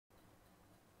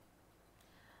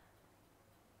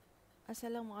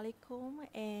Assalamualaikum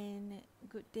and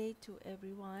good day to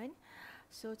everyone.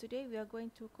 So today we are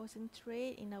going to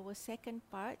concentrate in our second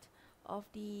part of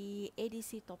the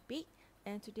ADC topic,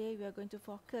 and today we are going to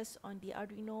focus on the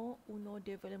Arduino UNO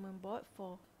development board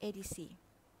for ADC.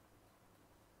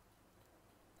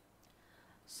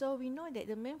 So we know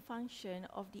that the main function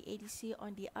of the ADC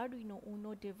on the Arduino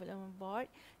UNO development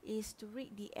board is to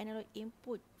read the analog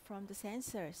input from the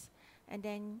sensors, and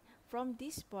then from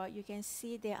this board you can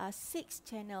see there are 6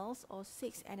 channels or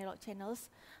 6 analog channels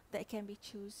that can be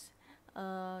chosen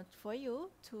for you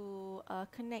to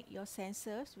connect your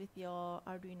sensors with your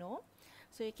Arduino.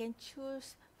 So you can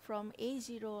choose from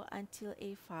A0 until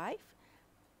A5.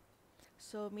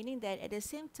 So meaning that at the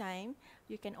same time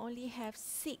you can only have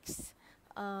 6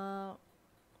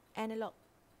 analog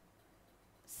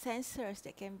sensors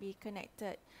that can be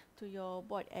connected to your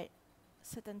board at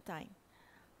certain time.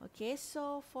 Okay,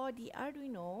 so for the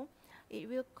Arduino, it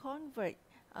will convert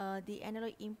the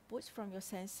analog inputs from your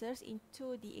sensors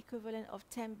into the equivalent of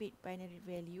 10-bit binary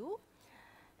value,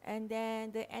 and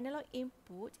then the analog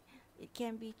input, it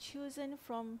can be chosen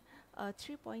from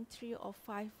 3.3 or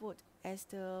 5 volt as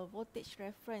the voltage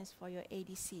reference for your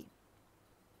ADC.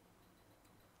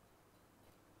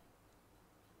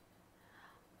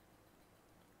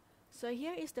 So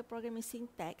here is the programming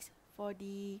syntax for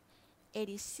the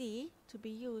ADC to be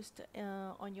used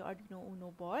on your Arduino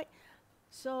UNO board.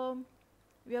 So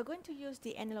we are going to use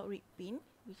the analog read pin,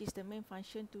 which is the main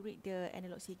function to read the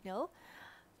analog signal.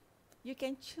 You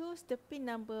can choose the pin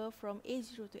number from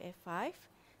A0 to A5,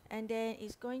 and then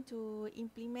it's going to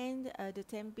implement the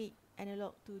 10-bit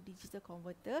analog to digital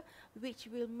converter, which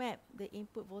will map the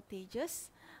input voltages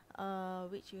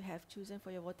which you have chosen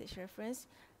for your voltage reference.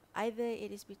 Either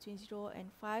it is between 0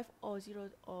 and 5 or 0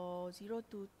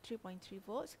 to 3.3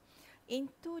 volts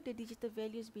into the digital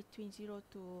values between 0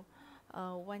 to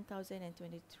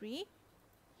 1023.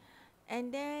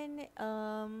 And then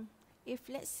if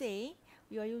let's say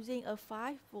you are using a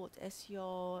 5 volt as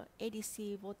your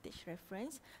ADC voltage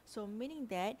reference, so meaning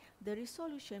that the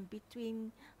resolution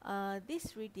between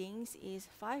these readings is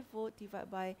 5 volt divided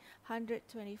by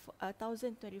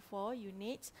 1024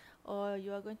 units, or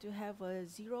you are going to have a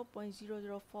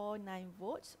 0.0049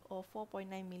 volts or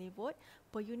 4.9 millivolt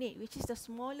per unit, which is the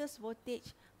smallest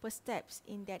voltage per steps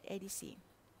in that ADC.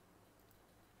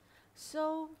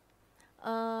 So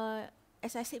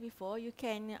as I said before, you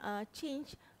can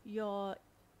change your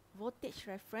voltage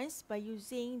reference by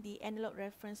using the analog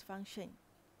reference function.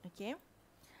 Okay,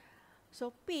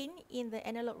 so pin in the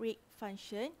analog read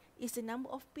function is the number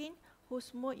of pin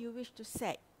whose mode you wish to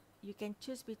set. You can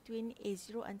choose between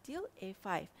A0 until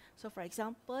A5. So for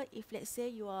example, if let's say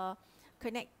you are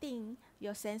connecting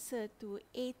your sensor to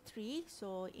A3,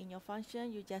 so in your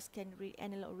function you just can read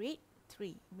analog read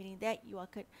 3, meaning that you are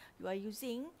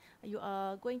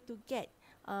going to get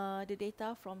the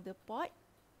data from the port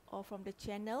or from the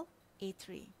channel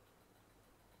A3.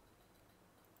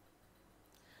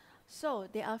 So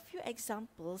there are a few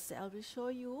examples that I will show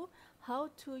you how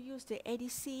to use the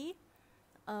ADC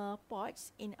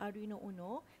ports in Arduino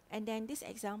UNO, and then this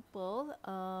example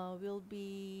will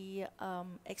be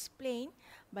explained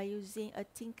by using a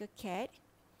Tinkercad.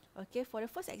 Okay, for the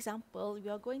first example, we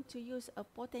are going to use a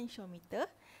potentiometer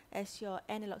as your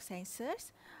analog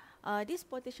sensors. This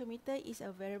potentiometer is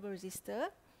a variable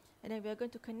resistor, and then we are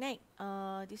going to connect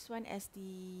this one as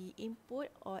the input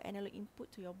or analog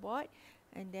input to your board,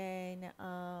 and then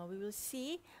we will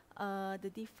see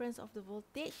the difference of the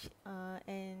voltage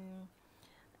and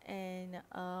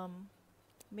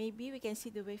maybe we can see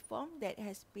the waveform that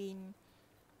has been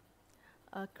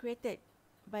created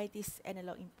by this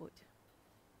analog input.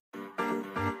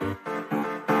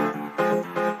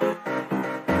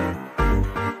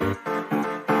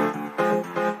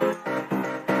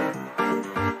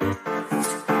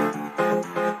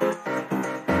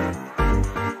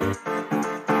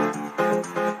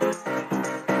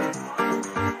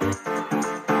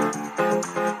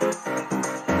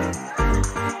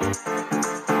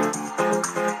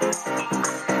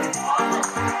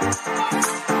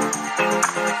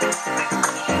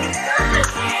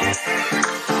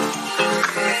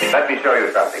 Let me show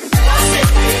you something.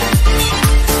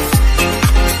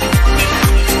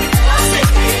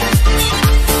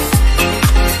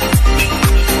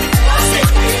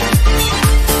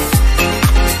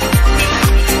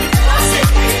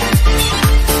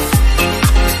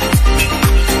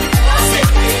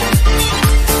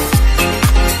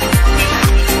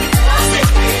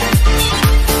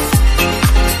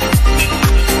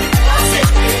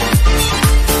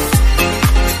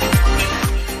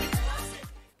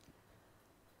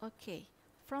 Okay,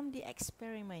 from the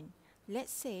experiment,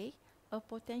 let's say a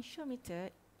potentiometer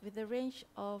with a range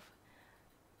of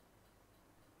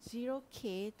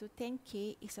 0K to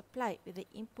 10K is applied with the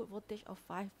input voltage of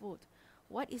 5 volt.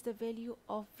 What is the value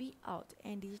of V out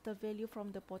and digital value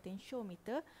from the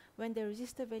potentiometer when the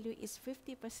resistor value is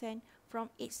 50% from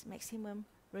its maximum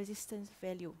resistance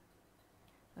value?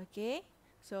 Okay,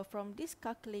 so from this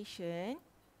calculation,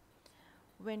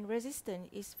 when resistance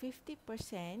is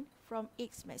 50% from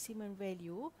its maximum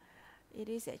value, it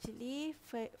is actually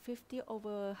 50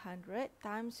 over 100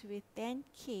 times with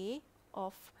 10K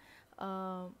of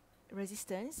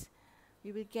resistance,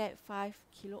 you will get 5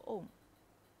 kilo ohm.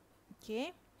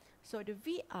 Okay, so the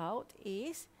V out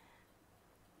is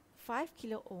 5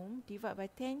 kilo ohm divided by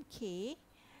 10K,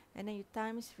 and then you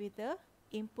times with the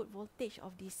input voltage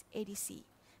of this ADC,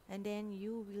 and then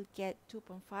you will get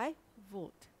 2.5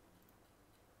 volt.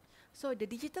 So the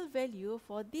digital value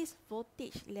for this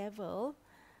voltage level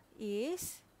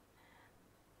is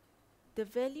the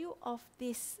value of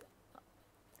this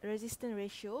resistance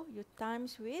ratio, you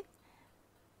times with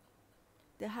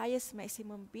the highest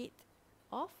maximum bit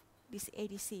of this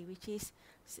ADC, which is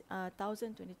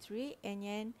 1023, and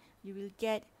then you will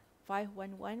get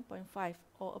 511.5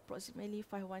 or approximately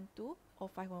 512 or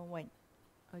 511.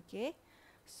 Okay,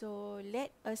 so let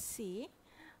us see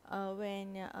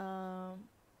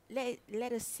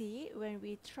let us see when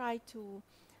we try to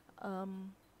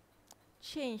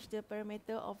change the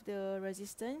parameter of the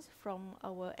resistance from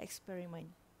our experiment.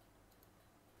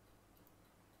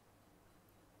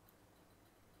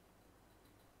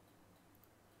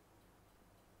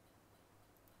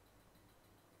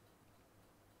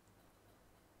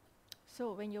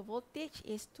 So when your voltage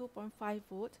is 2.5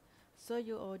 volt, so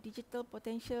your digital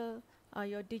potential,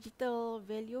 your digital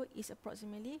value is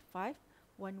approximately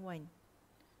 511.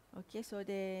 Okay, so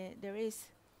there is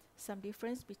some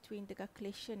difference between the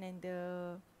calculation and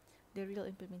the real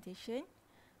implementation,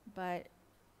 but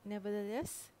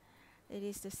nevertheless, it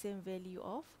is the same value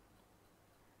of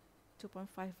 2.5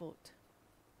 volt.